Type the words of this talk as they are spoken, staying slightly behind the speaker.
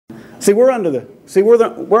See, we're under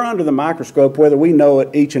the microscope whether we know it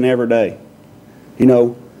each and every day. You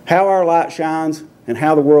know, how our light shines and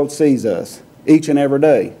how the world sees us each and every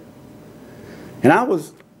day. And I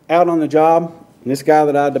was out on the job, and this guy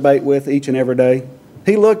that I debate with each and every day,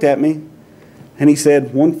 he looked at me and he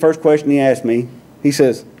said, first question he asked me, he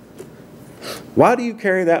says, "Why do you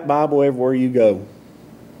carry that Bible everywhere you go?"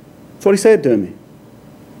 That's what he said to me.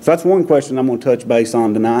 So that's one question I'm going to touch base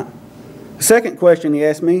on tonight. The second question he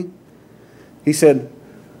asked me, he said,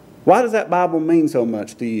 "Why does that Bible mean so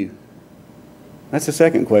much to you?" That's the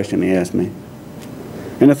second question he asked me.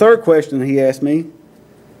 And the third question he asked me,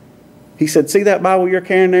 he said, "See that Bible you're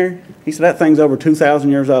carrying there?" He said, "That thing's over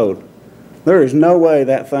 2,000 years old. There is no way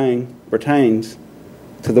that thing pertains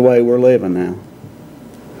to the way we're living now."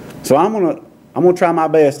 So I'm gonna try my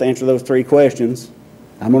best to answer those three questions.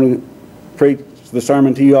 I'm gonna preach the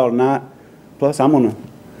sermon to you all tonight. Plus,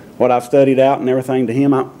 what I've studied out and everything to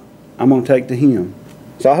him, I'm gonna take to him.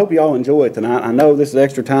 So I hope you all enjoy it tonight. I know this is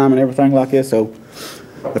extra time and everything like this. So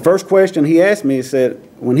the first question he asked me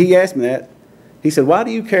when he asked me that, he said, "Why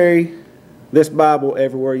do you carry this Bible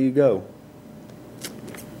everywhere you go?"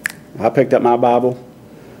 I picked up my Bible.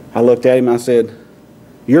 I looked at him. I said,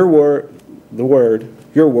 your word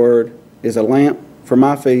is a lamp for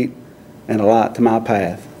my feet and a light to my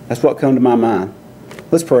path." That's what come to my mind.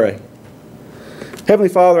 Let's pray. Heavenly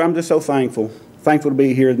Father, I'm just so thankful. Thankful to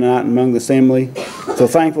be here tonight among the assembly. So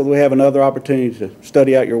thankful that we have another opportunity to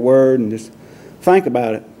study out your word and just think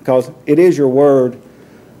about it, because it is your word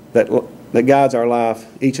that guides our life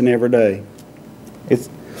each and every day.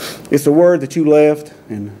 It's the word that you left,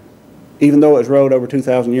 and even though it was wrote over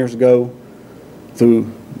 2,000 years ago through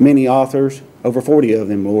many authors, over 40 of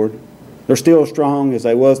them, Lord, they're still as strong as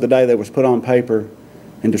they was the day they was put on paper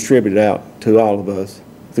and distributed out to all of us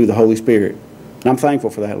through the Holy Spirit. And I'm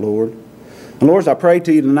thankful for that, Lord. And Lord, as I pray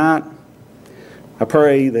to you tonight, I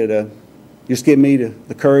pray that just give me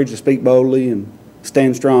the courage to speak boldly and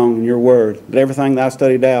stand strong in your word, that everything that I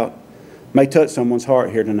studied out may touch someone's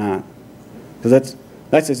heart here tonight. Because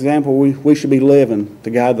that's the example we should be living,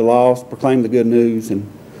 to guide the lost, proclaim the good news, and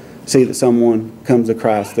see that someone comes to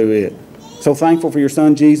Christ through it. So thankful for your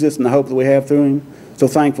Son Jesus and the hope that we have through him. So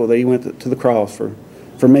thankful that he went to the cross for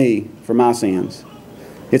me, for my sins.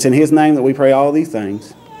 It's in his name that we pray all these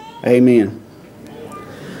things. Amen.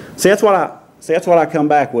 See, that's what I come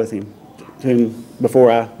back with him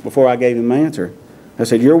before I gave him the answer. I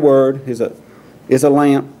said, your word is a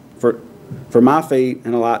lamp for my feet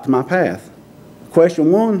and a light to my path.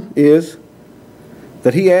 Question one is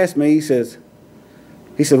that he asked me, he said,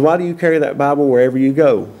 "Why do you carry that Bible wherever you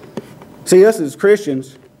go?" See, us as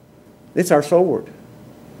Christians, it's our sword.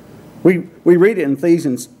 We read it in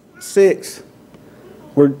Ephesians 6,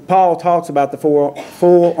 where Paul talks about the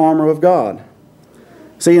full armor of God.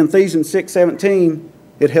 See, in Ephesians 6:17,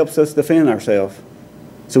 it helps us defend ourselves.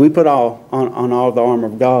 So we put on all of the armor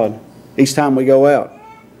of God each time we go out.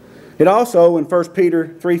 It also, in 1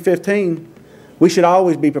 Peter 3:15, we should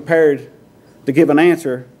always be prepared to give an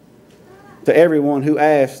answer to everyone who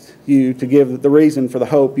asks you to give the reason for the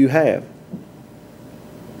hope you have.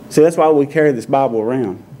 See, that's why we carry this Bible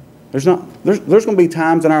around. There's going to be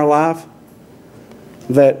times in our life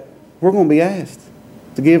that we're going to be asked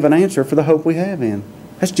to give an answer for the hope we have in.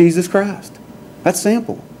 That's Jesus Christ. That's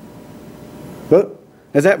simple. But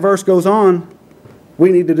as that verse goes on,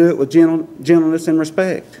 we need to do it with gentleness and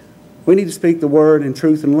respect. We need to speak the word in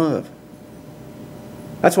truth and love.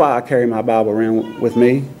 That's why I carry my Bible around with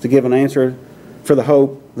me, to give an answer for the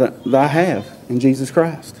hope that I have in Jesus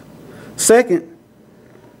Christ. The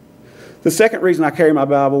second reason I carry my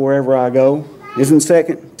Bible wherever I go is in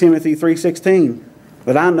 2 Timothy 3:16,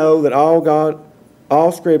 that I know that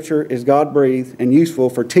all Scripture is God-breathed and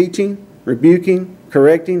useful for teaching, rebuking,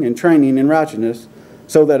 correcting, and training in righteousness,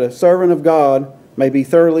 so that a servant of God may be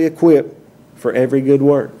thoroughly equipped for every good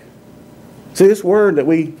work. See, this word that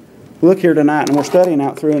we look here tonight and we're studying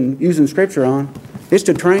out through and using Scripture on, it's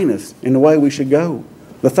to train us in the way we should go,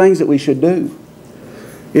 the things that we should do.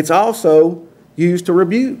 It's also used to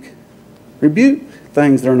rebuke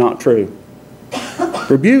things that are not true.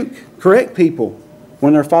 Correct people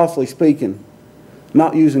when they're falsely speaking,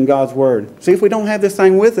 not using God's word. See, if we don't have this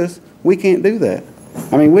thing with us, we can't do that.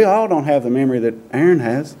 I mean, we all don't have the memory that Aaron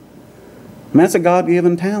has. I mean, that's a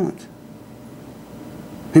God-given talent.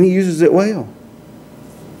 And he uses it well.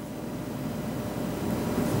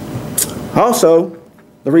 Also,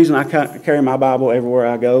 the reason I carry my Bible everywhere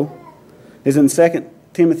I go is in 2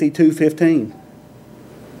 Timothy 2:15.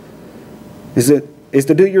 Is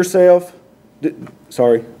to do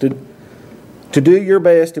to do your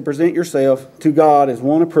best to present yourself to God as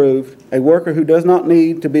one approved, a worker who does not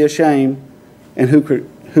need to be ashamed, and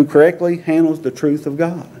who correctly handles the truth of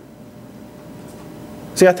God.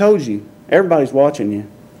 See, I told you, everybody's watching you.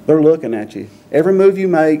 They're looking at you. Every move you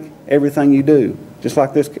make, everything you do, just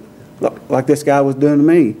like this guy was doing to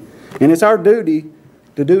me. And it's our duty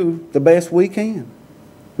to do the best we can.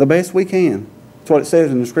 The best we can. That's what it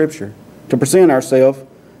says in the Scripture. To present ourselves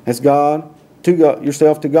as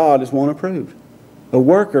yourself to God as one approved. A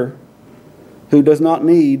worker who does not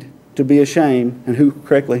need to be ashamed and who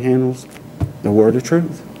correctly handles the word of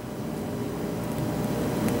truth.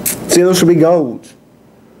 See, those should be goals.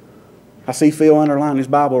 I see Phil underlining his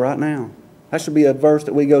Bible right now. That should be a verse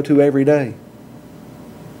that we go to every day.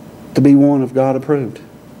 To be one of God approved.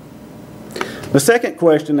 The second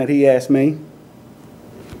question that he asked me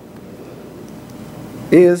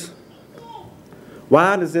is,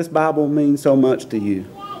 why does this Bible mean so much to you?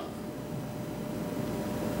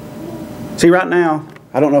 See, right now,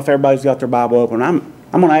 I don't know if everybody's got their Bible open. I'm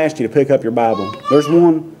going to ask you to pick up your Bible. There's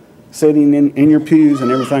one sitting in your pews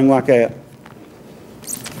and everything like that.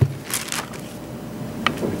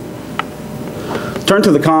 Turn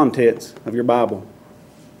to the contents of your Bible.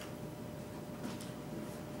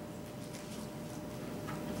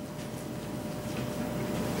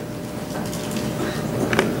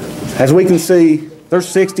 As we can see, there's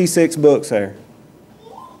 66 books there.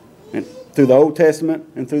 And through the Old Testament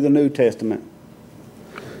and through the New Testament.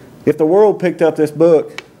 If the world picked up this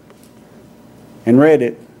book and read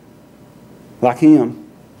it like him,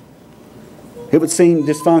 it would seem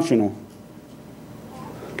dysfunctional.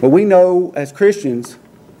 But we know as Christians,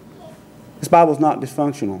 this Bible's not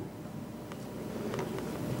dysfunctional.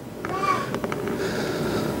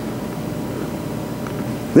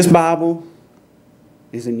 This Bible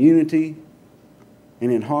is in unity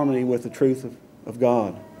and in harmony with the truth of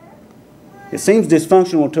God. It seems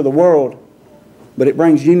dysfunctional to the world, but it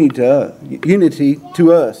brings unity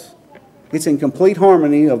to us. It's in complete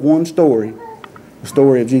harmony of one story, the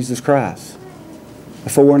story of Jesus Christ,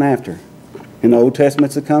 before and after. In the Old Testament,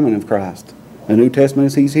 it's the coming of Christ. The New Testament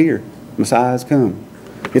is He's here. Messiah has come.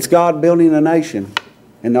 It's God building a nation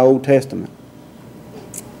in the Old Testament.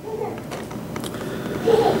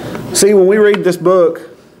 See, when we read this book,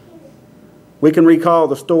 we can recall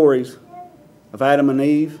the stories of Adam and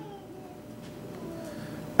Eve,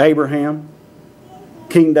 Abraham,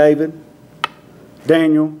 King David,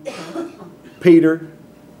 Daniel, Peter,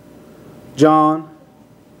 John,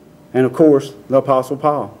 and of course, the Apostle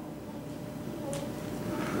Paul.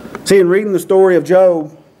 See, in reading the story of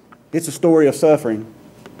Job, it's a story of suffering.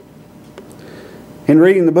 In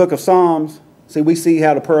reading the book of Psalms, see, we see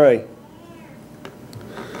how to pray.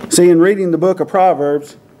 See, in reading the book of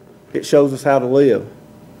Proverbs, it shows us how to live.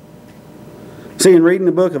 See, in reading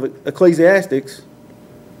the book of Ecclesiastes,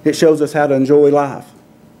 it shows us how to enjoy life.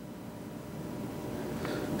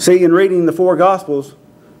 See, in reading the four Gospels,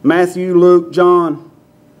 Matthew,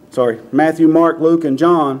 Mark, Luke, and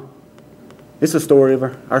John, it's a story of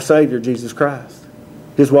our Savior, Jesus Christ.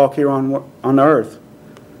 His walk here on the earth.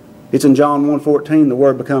 It's in John 1:14, the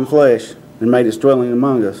Word become flesh and made His dwelling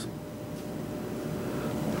among us.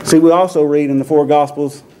 See, we also read in the four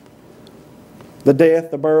Gospels the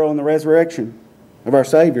death, the burial, and the resurrection of our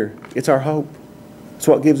Savior. It's our hope. It's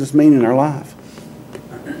what gives us meaning in our life.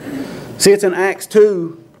 See, it's in Acts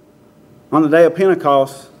 2, on the day of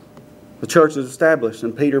Pentecost, the church is established,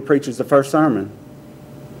 and Peter preaches the first sermon.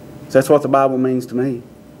 So that's what the Bible means to me.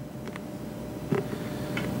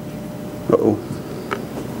 Uh-oh.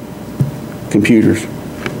 Computers.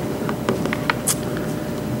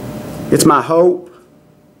 It's my hope,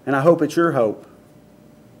 and I hope it's your hope.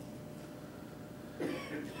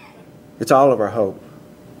 It's all of our hope.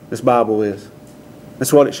 This Bible is.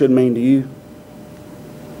 That's what it should mean to you.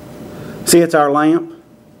 See, it's our lamp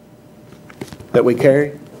that we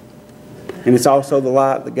carry, and it's also the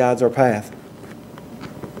light that guides our path.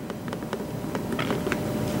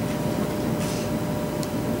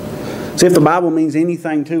 See, if the Bible means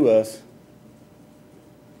anything to us,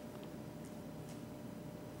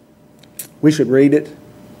 we should read it,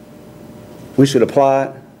 we should apply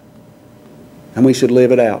it, and we should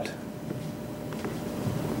live it out.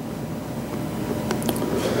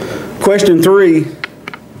 Question 3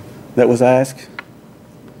 that was asked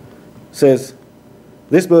says,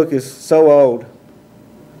 this book is so old,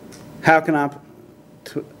 how can I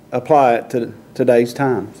apply it to today's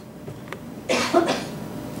times?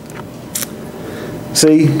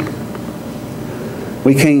 See,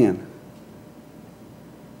 we can.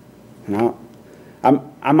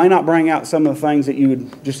 I may not bring out some of the things that you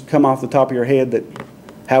would just come off the top of your head that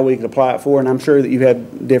how we could apply it for, and I'm sure that you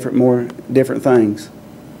have different things.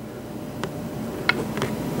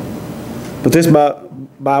 But this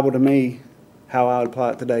Bible to me, how I would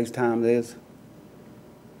apply it today's time is,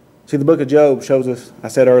 see, the book of Job shows us, I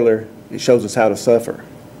said earlier, it shows us how to suffer.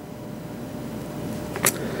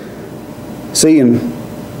 See, and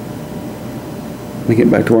let me get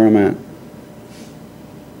back to where I'm at.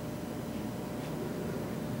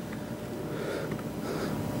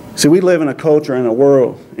 See, we live in a culture, in a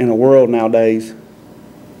world nowadays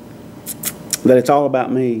that it's all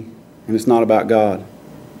about me and it's not about God.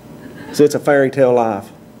 See, it's a fairy tale life.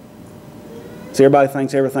 See, everybody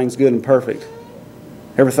thinks everything's good and perfect.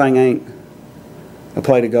 Everything ain't a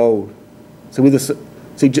plate of gold.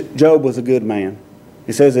 See, Job was a good man.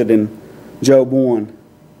 It says it in Job 1.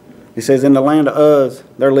 It says, in the land of Uz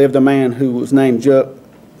there lived a man whose name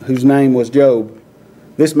was Job.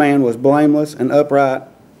 This man was blameless and upright,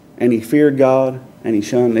 and he feared God, and he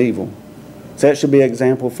shunned evil. So that should be an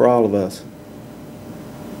example for all of us.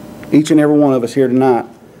 Each and every one of us here tonight.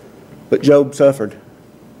 But Job suffered.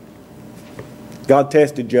 God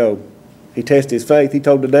tested Job. He tested his faith. He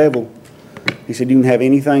told the devil, he said, you can have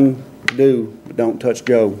anything to do, but don't touch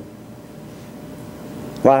Job.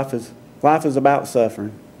 Life is about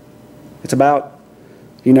suffering. It's about,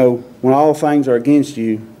 when all things are against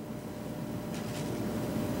you,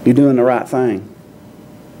 you're doing the right thing.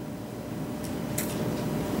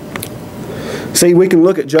 See, we can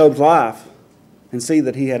look at Job's life and see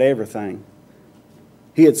that he had everything.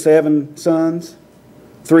 He had 7 sons,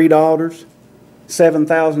 3 daughters,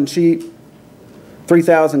 7,000 sheep,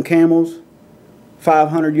 3,000 camels,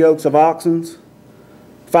 500 yokes of oxen,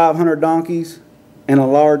 500 donkeys, and a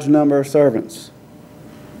large number of servants.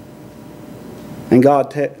 And God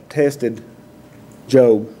tested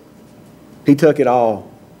Job. He took it all.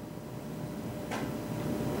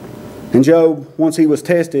 And Job, once he was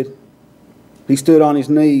tested, he stood on his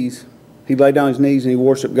knees. He laid down on his knees and he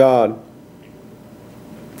worshiped God.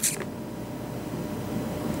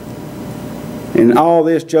 In all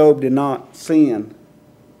this, Job did not sin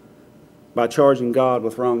by charging God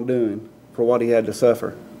with wrongdoing for what he had to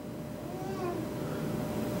suffer.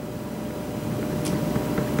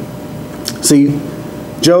 See,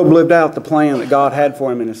 Job lived out the plan that God had for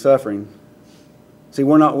him in his suffering. See,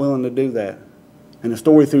 we're not willing to do that. In the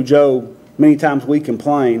story through Job, many times we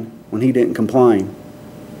complain when he didn't complain.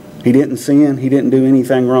 He didn't sin. He didn't do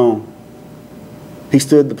anything wrong. He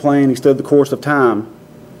stood the plan. He stood the course of time.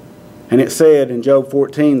 And it said in Job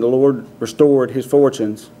 14, the Lord restored his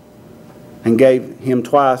fortunes and gave him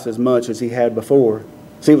twice as much as he had before.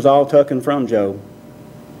 See, it was all taken from Job.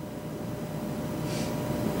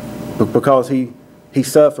 But because he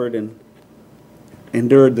suffered and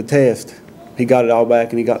endured the test, he got it all back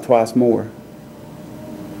and he got twice more.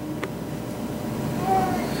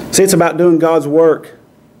 See, it's about doing God's work.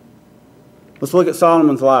 Let's look at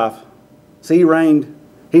Solomon's life. See, he reigned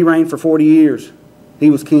for 40 years. He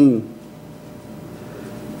was king.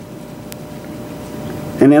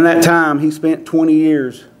 And in that time, he spent 20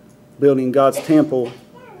 years building God's temple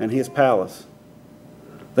and his palace.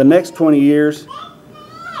 The next 20 years,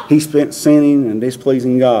 he spent sinning and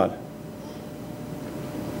displeasing God.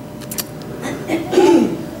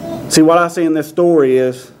 See, what I see in this story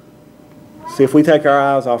is, see, if we take our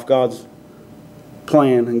eyes off God's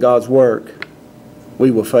plan and God's work,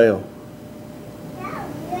 we will fail.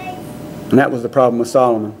 And that was the problem with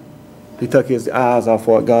Solomon. He took his eyes off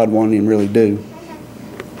what God wanted him to really do.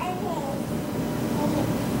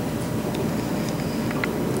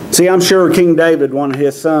 See, I'm sure King David wanted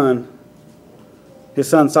his son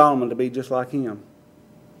Solomon to be just like him.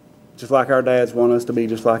 Just like our dads want us to be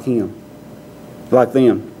just like him. Like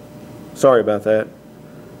them. Sorry about that.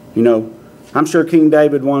 I'm sure King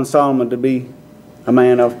David wanted Solomon to be a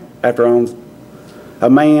man after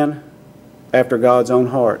God's own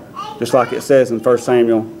heart. Just like it says in 1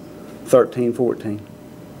 Samuel 13:14.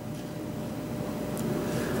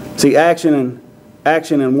 See, action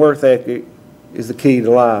and work ethic is the key to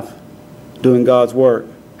life. Doing God's work,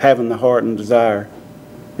 having the heart and desire.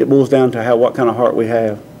 It boils down to what kind of heart we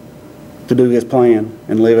have to do His plan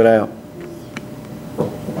and live it out.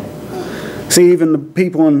 See, even the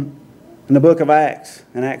people in the book of Acts,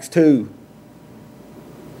 in Acts 2,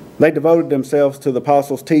 they devoted themselves to the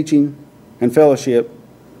apostles' teaching and fellowship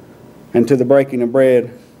and to the breaking of bread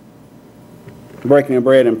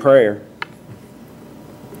and prayer.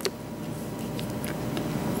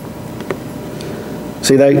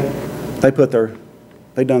 See, they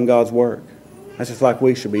done God's work. That's just like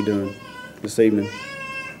we should be doing this evening.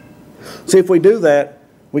 See, if we do that,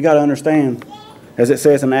 we got to understand, as it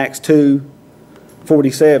says in Acts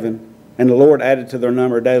 2:47, and the Lord added to their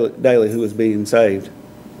number daily who was being saved.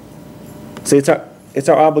 See, it's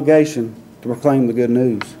our obligation to proclaim the good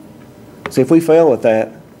news. See, if we fail at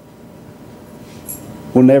that,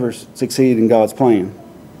 we'll never succeed in God's plan.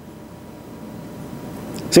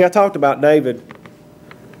 See, I talked about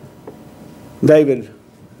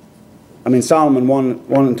Solomon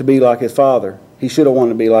wanted to be like his father. He should have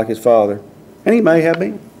wanted to be like his father. And he may have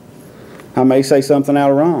been. I may say something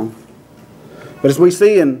out of wrong. But as we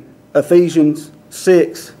see in Ephesians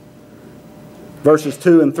 6, verses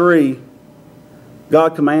 2 and 3,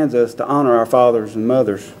 God commands us to honor our fathers and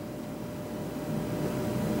mothers.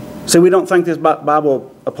 See, we don't think this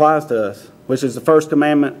Bible applies to us, which is the first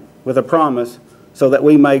commandment with a promise, so that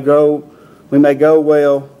we may go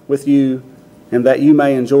well with you, and that you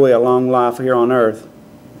may enjoy a long life here on earth.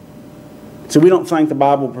 So we don't think the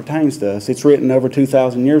Bible pertains to us. It's written over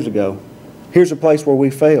 2,000 years ago. Here's a place where we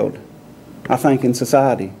failed, I think, in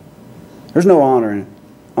society. There's no honoring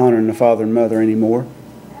the father and mother anymore.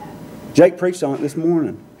 Jake preached on it this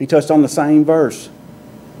morning. He touched on the same verse.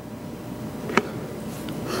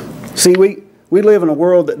 See, we live in a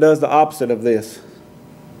world that does the opposite of this.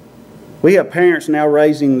 We have parents now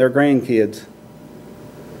raising their grandkids.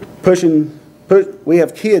 We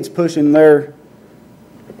have kids pushing their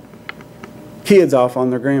kids off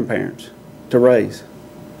on their grandparents to raise.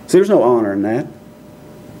 See, there's no honor in that.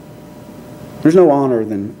 There's no honor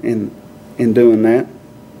in doing that.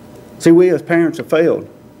 See, we as parents have failed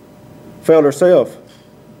ourselves.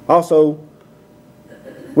 Also,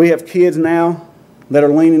 we have kids now that are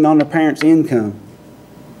leaning on their parents' income,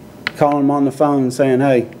 calling them on the phone and saying,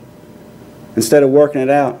 hey, instead of working it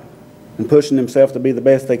out and pushing themselves to be the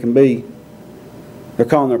best they can be, they're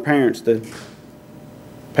calling their parents to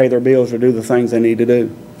pay their bills or do the things they need to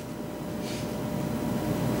do.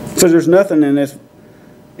 So there's nothing in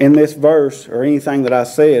this verse or anything that I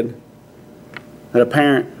said that a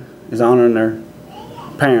parent is honoring their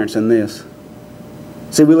parents in this.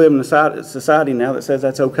 See, we live in a society now that says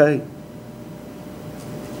that's okay.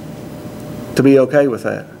 To be okay with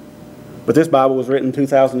that. But this Bible was written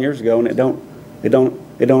 2,000 years ago, and it don't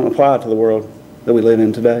apply to the world that we live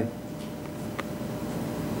in today.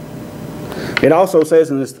 It also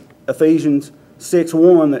says in this Ephesians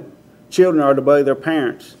 6:1 that children are to obey their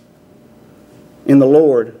parents in the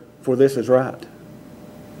Lord, for this is right.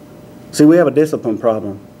 See, we have a discipline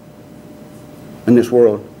problem in this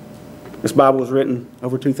world. This Bible was written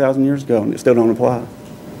over 2,000 years ago, and it still don't apply.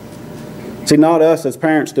 See, not us as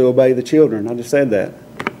parents to obey the children. I just said that.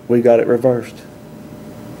 We got it reversed.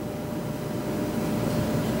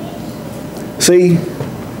 See,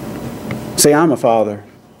 I'm a father.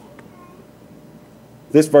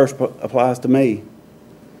 This verse applies to me.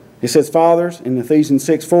 It says, fathers, in Ephesians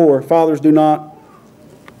 6:4, fathers, do not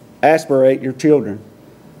aspirate your children.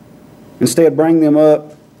 Instead, bring them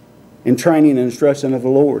up in training and instruction of the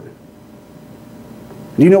Lord.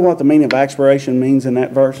 Do you know what the meaning of aspiration means in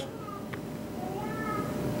that verse?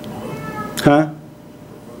 Huh?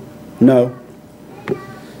 No.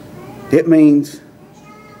 It means,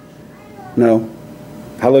 no.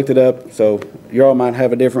 I looked it up, so you all might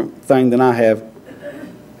have a different thing than I have.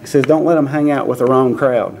 It says, don't let them hang out with the wrong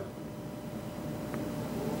crowd.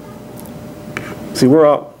 See, we're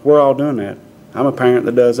all doing that. I'm a parent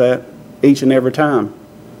that does that each and every time.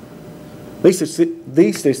 These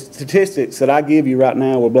statistics that I give you right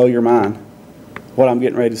now will blow your mind, what I'm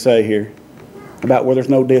getting ready to say here, about where there's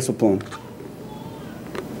no discipline.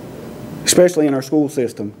 Especially in our school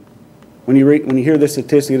system. When you hear this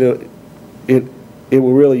statistic, it'll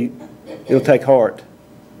take heart.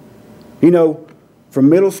 You know, from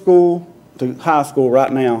middle school to high school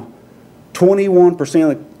right now,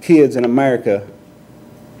 21% of the kids in America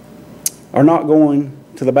are not going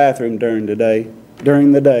to the bathroom during the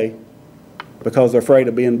day because they're afraid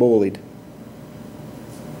of being bullied.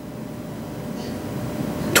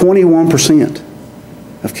 21%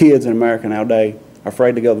 of kids in America nowadays are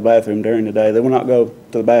afraid to go to the bathroom during the day. They will not go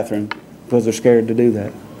to the bathroom because they're scared to do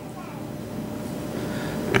that.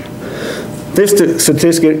 This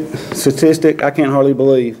statistic I can't hardly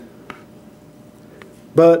believe.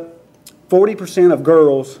 But 40% of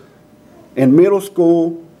girls in middle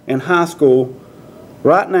school and high school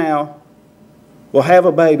right now will have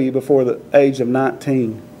a baby before the age of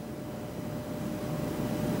 19.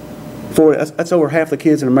 That's over half the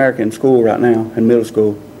kids in America in school right now, in middle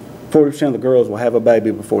school. 40% of the girls will have a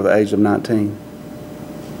baby before the age of 19.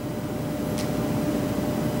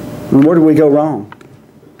 And where do we go wrong?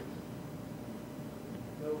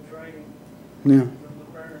 No training. Yeah. From the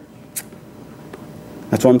parents.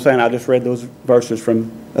 That's what I'm saying. I just read those verses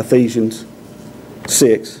from Ephesians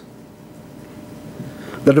 6.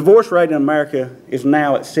 The divorce rate in America is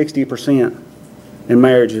now at 60% in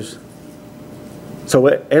marriages. So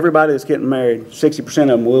everybody that's getting married, 60% of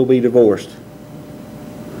them will be divorced.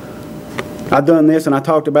 I've done this, and I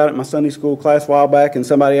talked about it in my Sunday school class a while back, and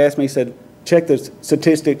somebody asked me, said, check the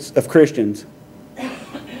statistics of Christians.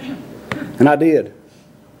 And I did.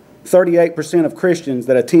 38% of Christians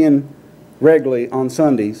that attend regularly on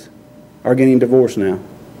Sundays are getting divorced now.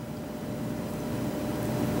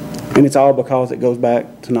 And it's all because it goes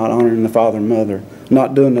back to not honoring the father and mother,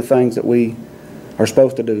 not doing the things that we are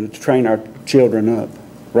supposed to do to train our children up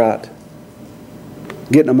right,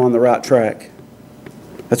 getting them on the right track.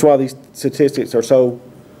 That's why these statistics are so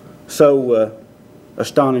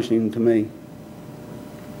astonishing to me.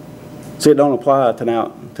 See, it don't apply to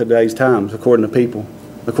now today's times, according to people.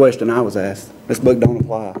 The question I was asked, this book don't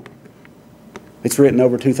apply. It's written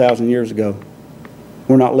over 2,000 years ago.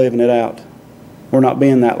 We're not living it out. We're not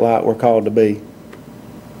being that light we're called to be.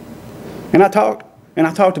 And I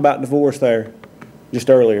talked about divorce there just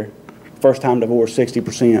earlier. First time divorce,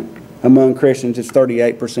 60%. Among Christians, it's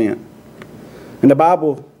 38%. And the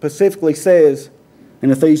Bible specifically says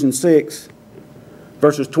in Ephesians 6,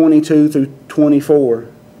 verses 22 through 24,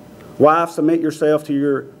 wives, submit yourself to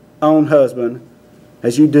your own husband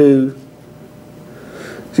as you do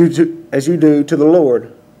to the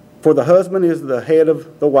Lord. For the husband is the head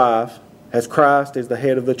of the wife, as Christ is the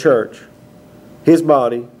head of the church, his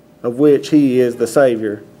body, of which he is the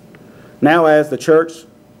Savior. Now as the church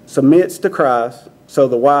submits to Christ, so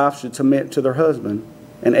the wife should submit to their husband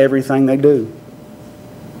in everything they do.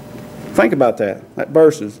 Think about that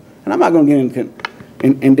verses. And I'm not going to get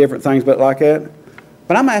in different things but like that.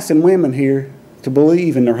 But I'm asking women here to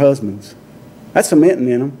believe in their husbands. That's submitting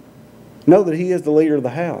in them. Know that he is the leader of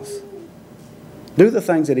the house. Do the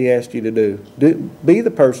things that he asked you to do. Be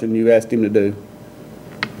the person you asked him to do.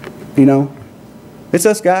 You know, it's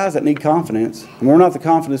us guys that need confidence. And we're not the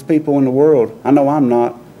confidence people in the world. I know I'm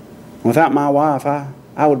not. Without my wife,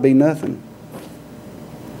 I would be nothing.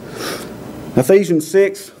 Ephesians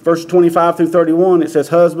 6, verses 25 through 31, it says,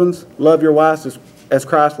 husbands, love your wives as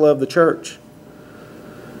Christ loved the church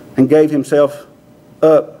and gave himself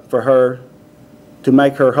up for her to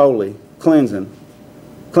make her holy, cleansing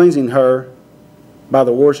her by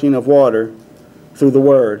the washing of water through the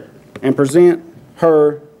word, and present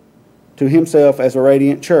her to himself as a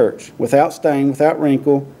radiant church, without stain, without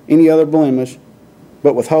wrinkle, any other blemish,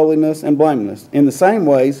 but with holiness and blameless. In the same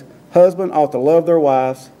ways, husbands ought to love their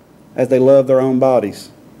wives as they love their own bodies.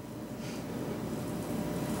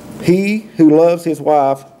 He who loves his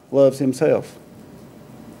wife loves himself.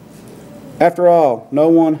 After all, no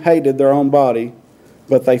one hated their own body,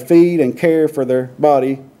 but they feed and care for their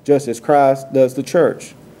body just as Christ does the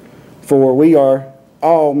church. For we are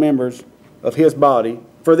all members of his body.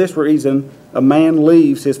 For this reason, a man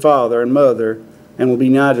leaves his father and mother and will be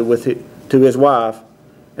united to his wife,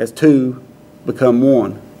 as two become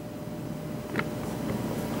one.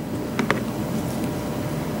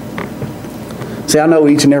 See, I know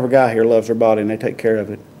each and every guy here loves their body and they take care of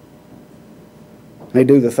it. They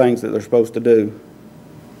do the things that they're supposed to do.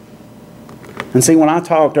 And see, when I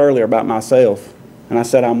talked earlier about myself, and I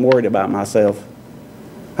said I'm worried about myself,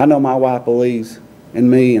 I know my wife believes in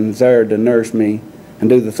me and is there to nurse me and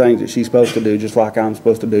do the things that she's supposed to do, just like I'm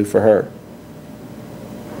supposed to do for her.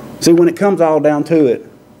 See, when it comes all down to it,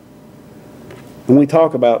 when we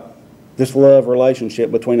talk about this love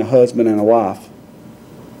relationship between a husband and a wife,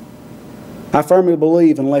 I firmly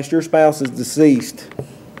believe unless your spouse is deceased,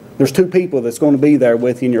 there's two people that's going to be there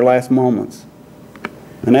with you in your last moments.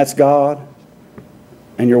 And that's God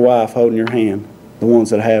and your wife holding your hand, the ones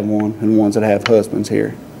that have one and the ones that have husbands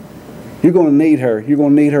here. You're going to need her. You're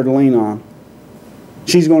going to need her to lean on.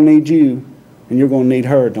 She's going to need you, and you're going to need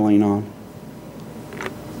her to lean on.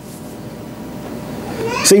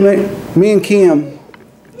 See, me and Kim,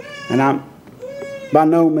 and I'm by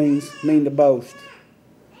no means mean to boast,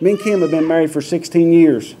 me and Kim have been married for 16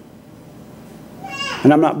 years.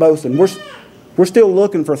 And I'm not boasting. We're still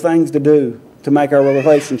looking for things to do to make our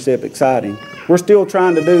relationship exciting. We're still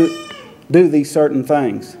trying to do these certain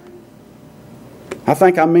things. I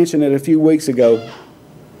think I mentioned it a few weeks ago.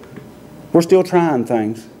 We're still trying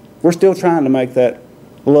things. We're still trying to make that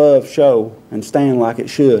love show and stand like it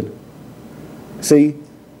should. See,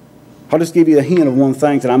 I'll just give you a hint of one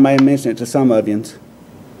thing, and I may have mentioned it to some of you.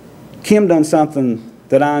 Kim done something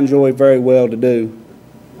that I enjoy very well to do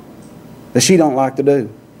that she don't like to do.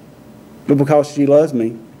 But because she loves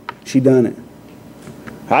me, she done it.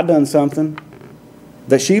 I done something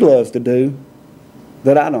that she loves to do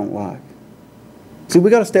that I don't like. See, we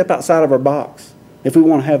got to step outside of our box if we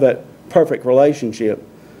want to have that perfect relationship.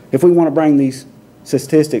 If we want to bring these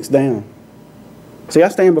statistics down. See, I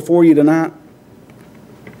stand before you tonight.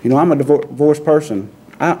 You know, I'm a divorced person.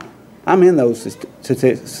 I'm in those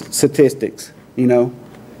statistics, you know.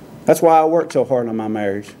 That's why I work so hard on my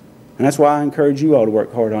marriage. And that's why I encourage you all to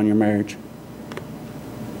work hard on your marriage.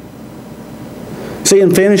 See,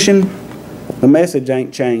 in finishing, the message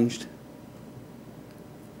ain't changed.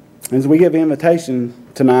 As we give invitation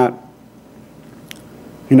tonight,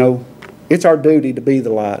 you know, it's our duty to be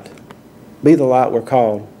the light. Be the light we're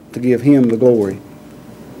called, to give Him the glory.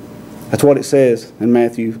 That's what it says in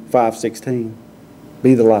Matthew 5:16.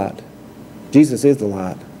 Be the light. Jesus is the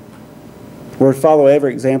light. We're to follow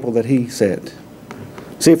every example that He set.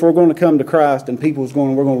 See, if we're going to come to Christ and we're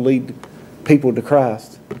going to lead people to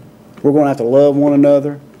Christ, we're going to have to love one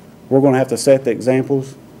another. We're going to have to set the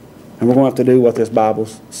examples. And we're going to have to do what this Bible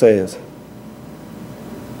says.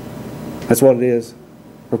 That's what it is.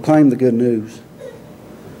 Proclaim the good news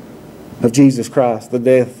of Jesus Christ, the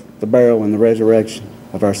death, the burial, and the resurrection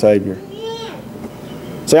of our Savior.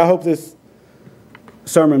 See, I hope this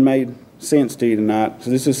sermon made sense to you tonight. So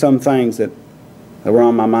this is some things that were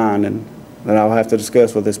on my mind and that I'll have to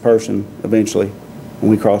discuss with this person eventually when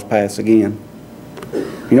we cross paths again.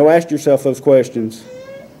 You know, ask yourself those questions.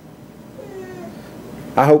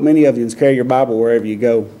 I hope many of you can carry your Bible wherever you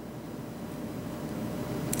go.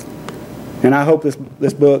 And I hope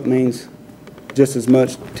this book means just as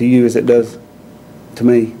much to you as it does to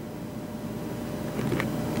me.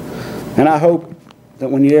 And I hope that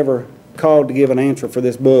when you're ever called to give an answer for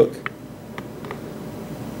this book,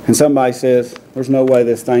 and somebody says, there's no way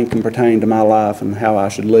this thing can pertain to my life and how I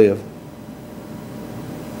should live.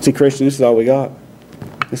 See, Christian, this is all we got.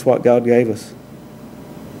 This is what God gave us.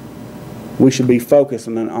 We should be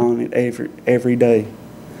focusing on it every day.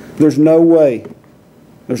 There's no way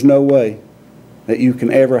that you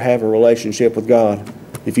can ever have a relationship with God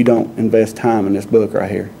if you don't invest time in this book right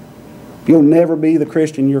here. You'll never be the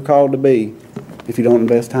Christian you're called to be if you don't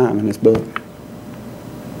invest time in this book.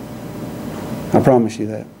 I promise you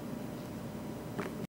that.